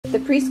the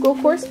preschool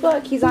course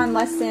book. He's on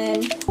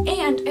lesson.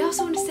 And I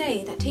also want to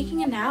say that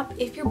taking a nap,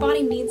 if your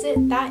body needs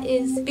it, that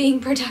is being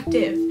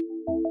productive.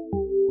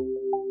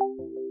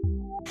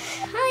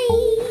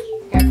 Hi!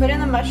 Here, I put in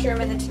the mushroom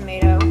and the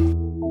tomato.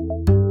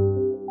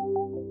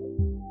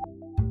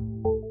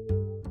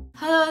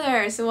 Hello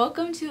there, so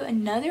welcome to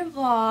another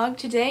vlog.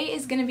 Today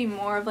is going to be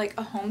more of like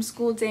a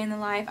homeschool day in the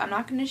life. I'm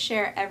not going to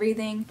share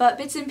everything, but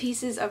bits and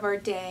pieces of our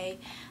day.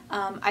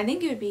 I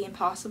think it would be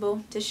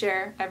impossible to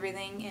share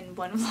everything in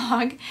one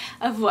vlog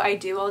of what I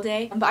do all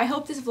day. But I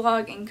hope this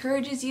vlog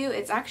encourages you.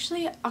 It's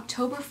actually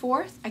October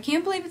 4th. I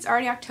can't believe it's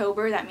already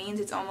October. That means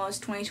it's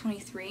almost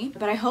 2023.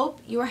 But I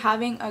hope you are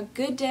having a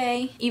good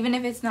day, even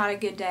if it's not a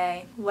good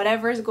day.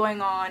 Whatever is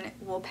going on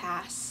will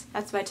pass.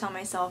 That's what I tell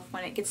myself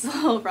when it gets a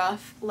little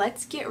rough.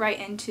 Let's get right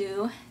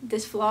into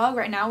this vlog.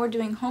 Right now we're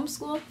doing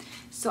homeschool,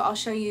 so I'll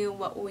show you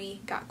what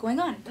we got going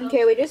on.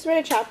 Okay, we just read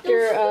a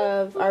chapter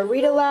of our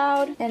read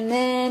aloud, and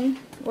then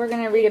we're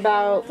going to read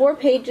about 4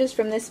 pages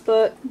from this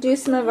book, do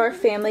some of our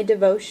family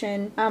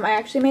devotion. I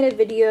actually made a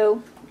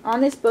video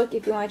on this book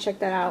if you want to check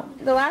that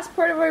out. The last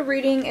part of our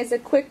reading is a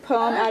quick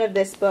poem out of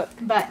this book.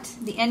 But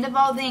the end of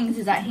all things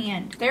is at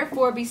hand.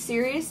 Therefore be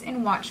serious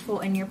and watchful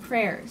in your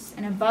prayers,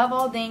 and above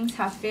all things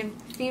have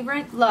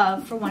fervent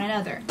love for one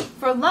another.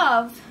 For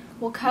love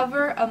will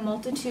cover a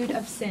multitude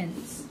of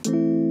sins.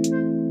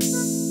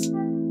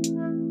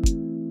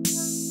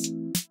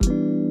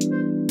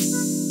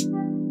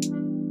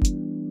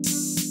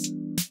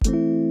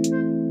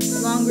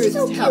 Long roots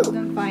to help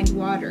them find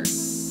water.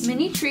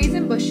 Many trees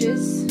and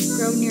bushes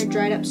grow near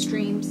dried up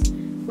streams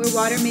where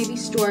water may be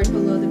stored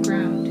below the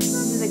ground. This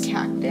is a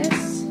cactus.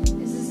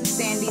 This is a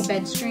sandy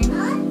bed stream.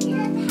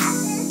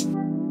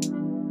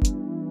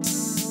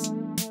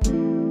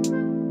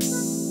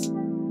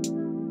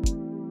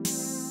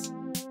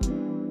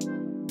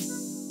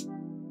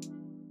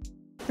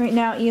 Right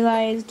now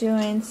Eli is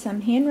doing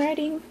some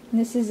handwriting.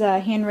 This is a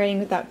Handwriting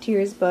Without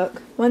Tears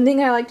book. One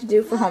thing I like to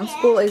do for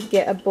homeschool is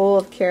get a bowl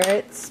of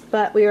carrots,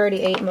 but we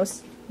already ate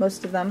most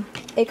of them.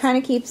 It kind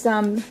of keeps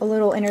them a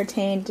little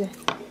entertained to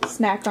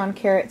snack on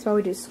carrots while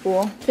we do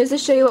school. Just to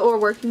show you what we're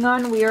working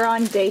on, we are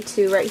on day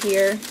 2 right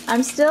here.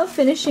 I'm still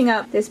finishing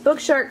up this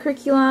Book Shark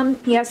curriculum.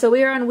 Yeah, so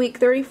we are on week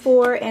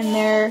 34 and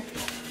there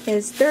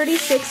is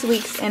 36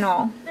 weeks in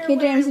all. Okay,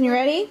 Jameson, you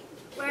ready?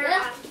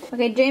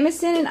 Okay,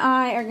 Jameson and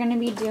I are going to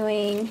be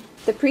doing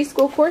the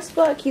preschool course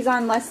book. He's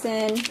on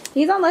lesson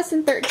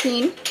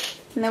 13.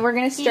 And then we're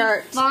going to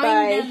start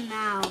by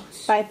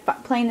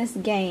playing this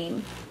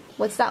game.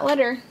 What's that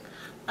letter?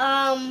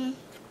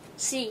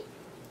 C.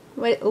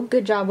 What, oh,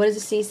 good job. What does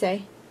the C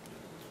say?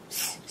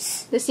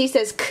 The C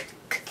says k.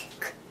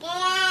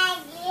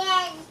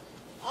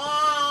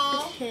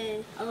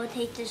 Okay, I will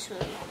take this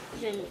one.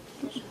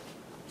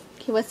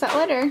 Okay, what's that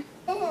letter?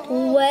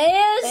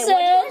 Wait a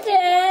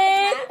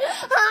second.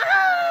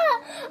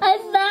 I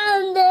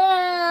found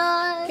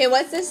it. Okay,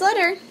 what's this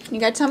letter? You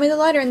gotta tell me the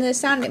letter and the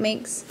sound it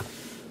makes.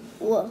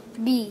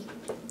 B.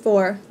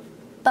 4.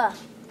 B.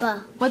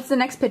 What's the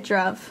next picture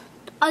of?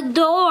 A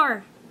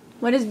door.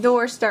 What does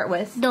door start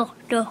with? Do.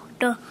 No,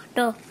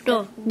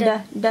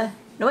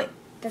 wait.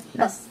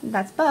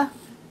 That's ba.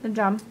 Good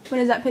job. What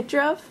is that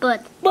picture of?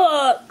 Book.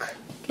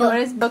 Okay, what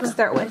does book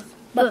start with?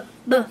 B.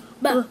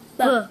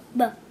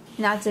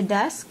 Now it's a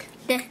desk.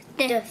 Desk.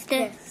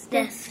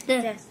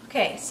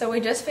 Okay, so we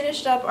just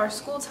finished up our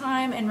school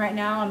time and right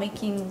now I'm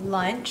making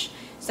lunch.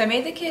 So I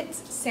made the kids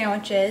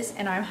sandwiches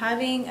and I'm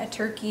having a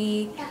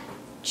turkey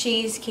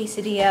cheese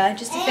quesadilla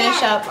just to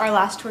finish up our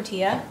last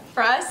tortilla.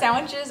 For us,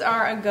 sandwiches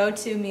are a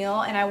go-to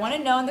meal and I want to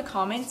know in the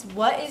comments,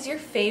 what is your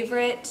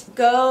favorite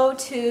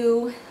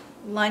go-to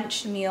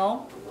lunch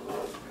meal?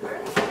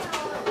 Let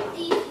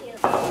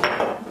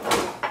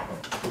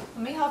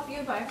me help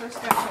you, but I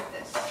first gotta check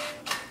this.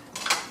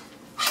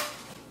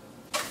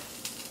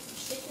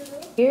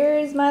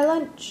 Here's my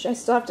lunch. I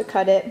still have to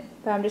cut it,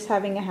 but I'm just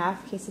having a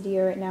half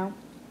quesadilla right now.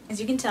 As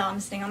you can tell, I'm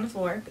sitting on the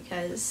floor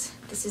because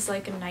this is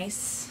like a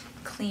nice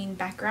clean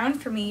background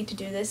for me to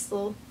do this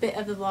little bit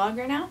of the vlog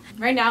right now.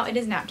 Right now it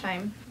is nap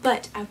time,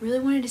 but I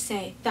really wanted to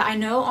say that I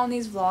know on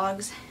these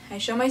vlogs I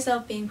show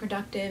myself being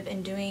productive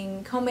and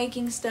doing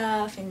homemaking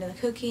stuff and the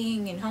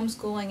cooking and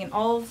homeschooling and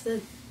all of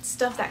the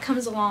stuff that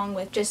comes along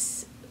with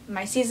just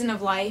my season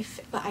of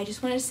life, but I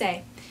just wanted to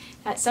say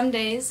that some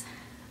days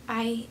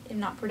I am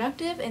not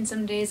productive and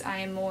some days I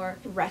am more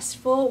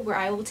restful where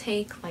I will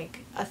take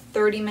like a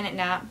 30-minute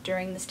nap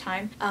during this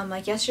time.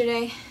 Like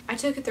yesterday, I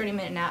took a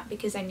 30-minute nap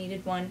because I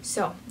needed one.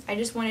 So I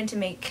just wanted to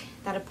make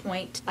that a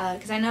point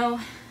because I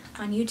know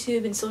on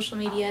YouTube and social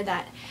media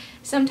that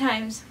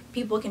sometimes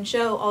people can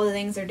show all the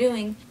things they're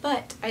doing,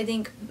 but I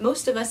think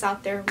most of us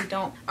out there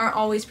aren't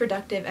always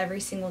productive every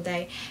single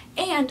day.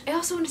 And I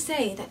also want to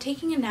say that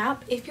taking a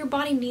nap, if your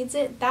body needs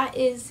it, that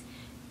is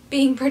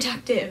being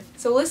productive.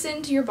 So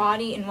listen to your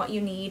body and what you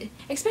need,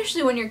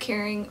 especially when you're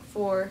caring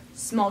for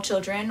small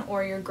children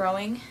or you're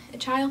growing a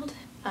child.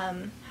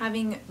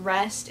 Having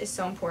rest is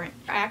so important.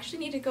 I actually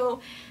need to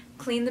go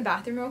clean the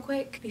bathroom real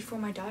quick before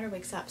my daughter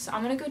wakes up, so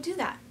I'm gonna go do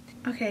that.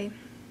 Okay,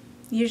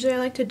 usually I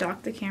like to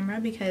dock the camera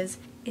because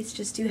it's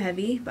just too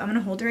heavy, but I'm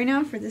gonna hold it right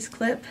now for this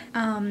clip.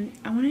 I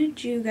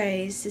wanted you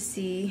guys to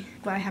see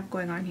what I have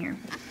going on here.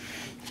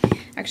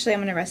 Actually,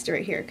 I'm gonna rest it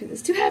right here because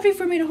it's too heavy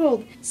for me to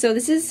hold. So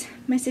this is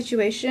my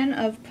situation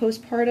of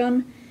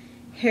postpartum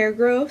hair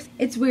growth.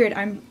 It's weird,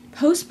 I'm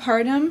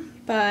postpartum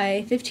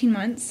by 15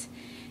 months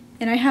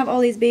and I have all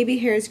these baby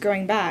hairs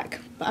growing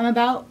back, but I'm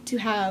about to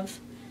have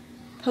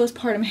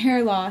postpartum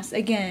hair loss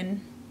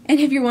again. And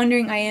if you're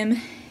wondering, I am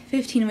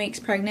 15 weeks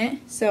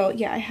pregnant. So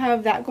yeah, I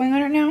have that going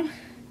on right now.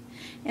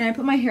 And I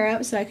put my hair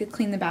up so I could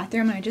clean the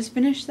bathroom, and I just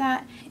finished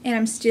that. And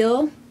I'm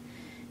still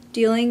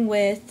dealing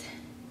with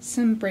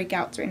some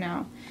breakouts right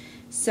now.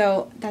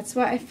 So that's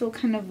why I feel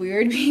kind of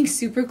weird being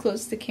super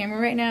close to the camera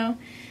right now.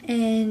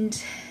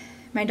 And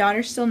my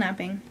daughter's still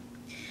napping.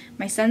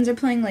 My sons are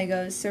playing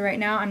Legos. So right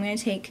now I'm going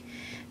to take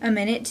a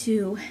minute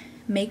to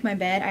make my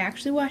bed. I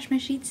actually washed my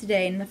sheets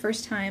today, and the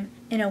first time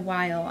in a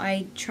while.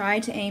 I try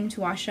to aim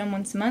to wash them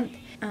once a month.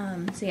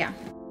 So yeah.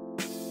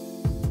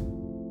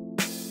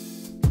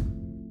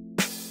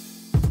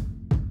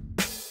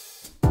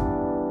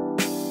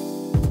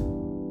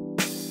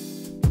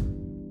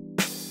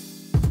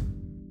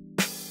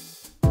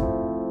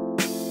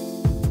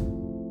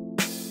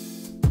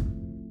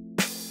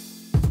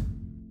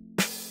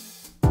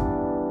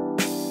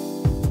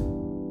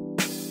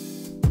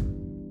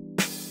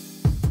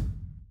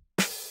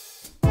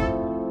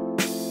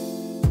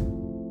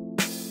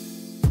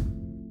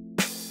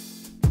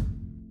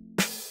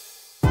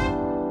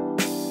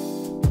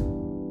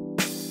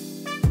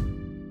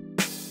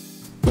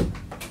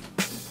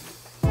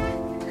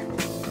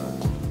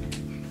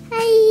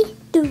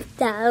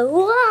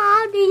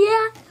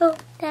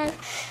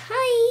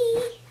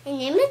 Hi, my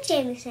name is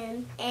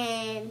Jameson,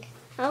 and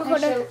I'm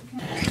gonna.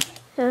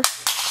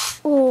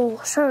 Oh,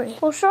 sorry.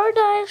 Oh, sorry,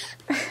 guys.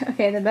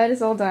 Okay, the bed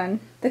is all done.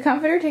 The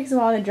comforter takes a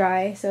while to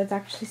dry, so it's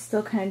actually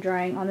still kind of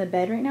drying on the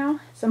bed right now.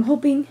 So I'm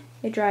hoping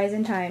it dries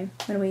in time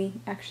when we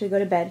actually go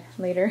to bed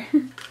later.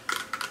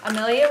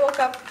 Amelia woke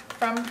up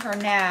from her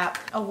nap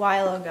a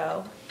while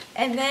ago,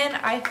 and then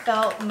I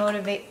felt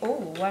motivated.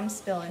 Oh, I'm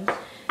spilling.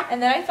 And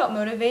then I felt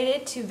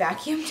motivated to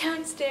vacuum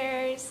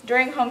downstairs.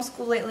 During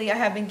homeschool lately, I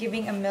have been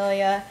giving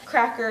Amelia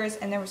crackers,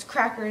 and there was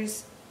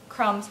crumbs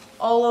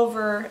all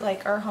over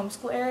like our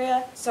homeschool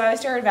area. So I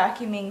started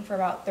vacuuming for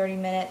about 30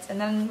 minutes, and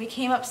then we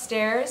came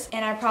upstairs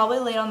and I probably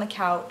laid on the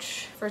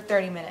couch for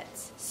 30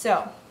 minutes.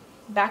 So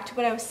back to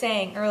what I was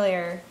saying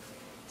earlier,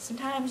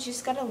 sometimes you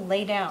just gotta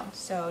lay down.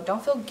 So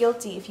don't feel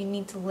guilty if you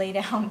need to lay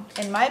down.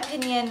 In my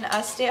opinion,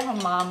 us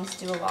stay-at-home moms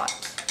do a lot.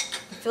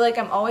 I feel like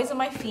I'm always on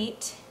my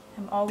feet.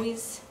 I'm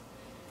always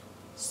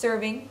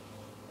serving,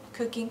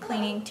 cooking,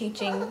 cleaning,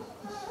 teaching.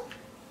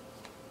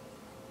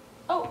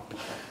 Oh,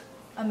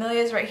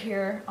 Amelia's right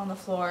here on the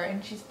floor,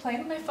 and she's playing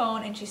with my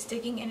phone, and she's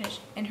sticking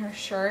in her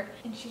shirt,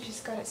 and she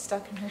just got it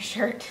stuck in her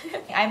shirt.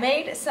 I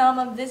made some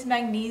of this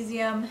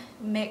magnesium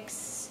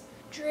mix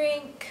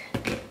drink,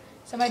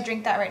 so I'm gonna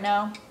drink that right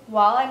now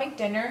while I make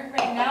dinner.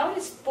 Right now it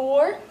is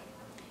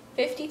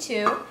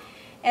 4:52.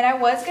 And I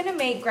was gonna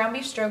make ground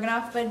beef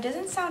stroganoff, but it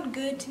doesn't sound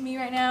good to me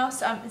right now.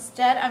 So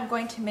instead, I'm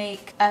going to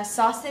make a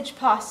sausage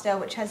pasta,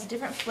 which has a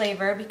different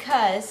flavor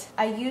because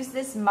I use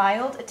this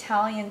mild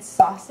Italian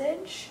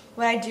sausage.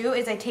 What I do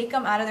is I take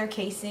them out of their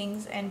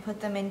casings and put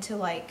them into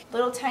like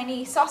little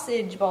tiny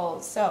sausage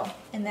balls.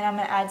 And then I'm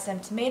gonna add some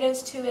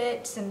tomatoes to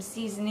it, some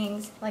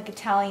seasonings, like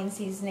Italian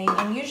seasoning.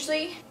 And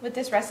usually with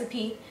this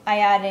recipe, I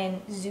add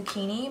in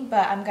zucchini,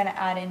 but I'm gonna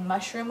add in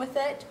mushroom with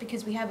it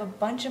because we have a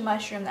bunch of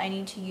mushroom that I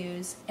need to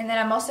use. And then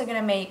I'm also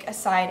gonna make a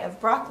side of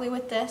broccoli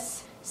with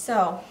this.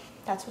 So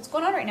that's what's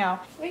going on right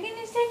now. We're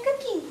gonna start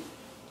cooking.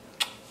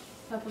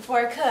 But before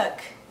I cook,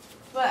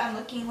 what I'm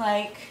looking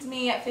like,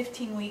 me at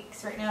 15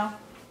 weeks right now.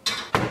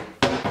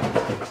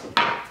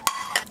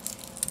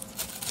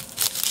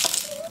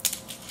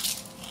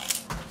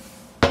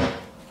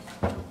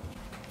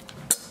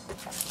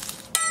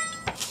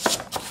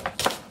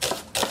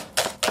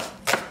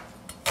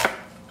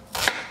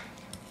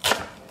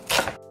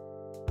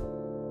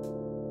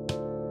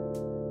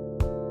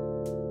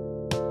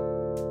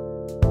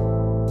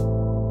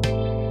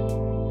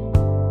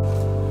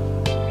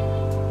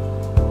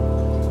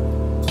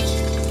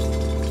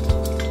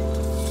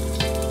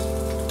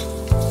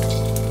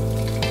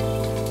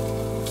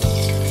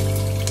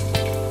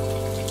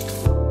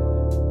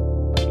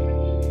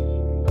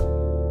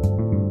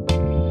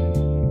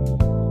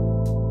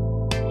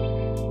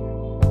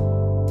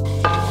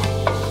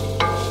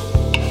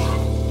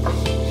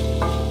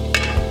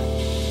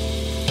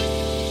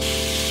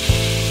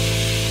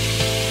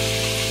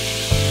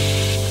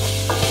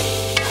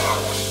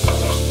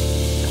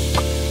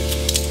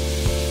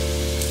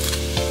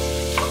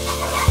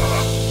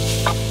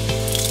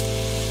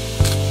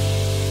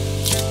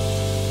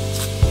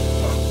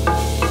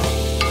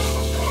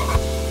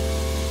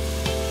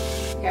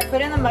 Put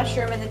in the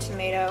mushroom and the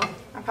tomato.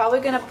 I'm probably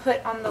gonna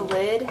put on the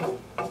lid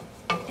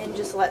and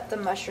just let the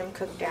mushroom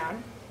cook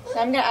down. Then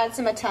I'm gonna add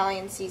some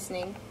Italian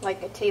seasoning,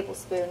 like a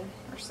tablespoon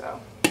or so.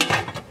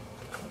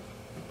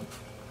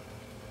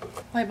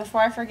 Wait,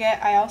 before I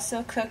forget, I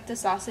also cooked the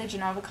sausage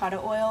in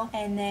avocado oil,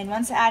 and then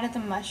once I added the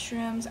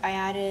mushrooms, I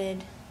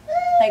added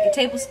like a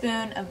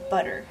tablespoon of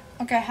butter.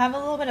 Okay, I have a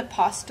little bit of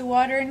pasta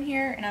water in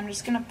here, and I'm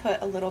just gonna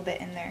put a little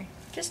bit in there.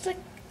 Just like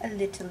a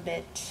little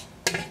bit.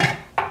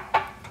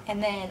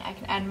 And then I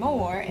can add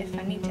more if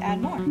I need to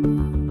add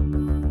more.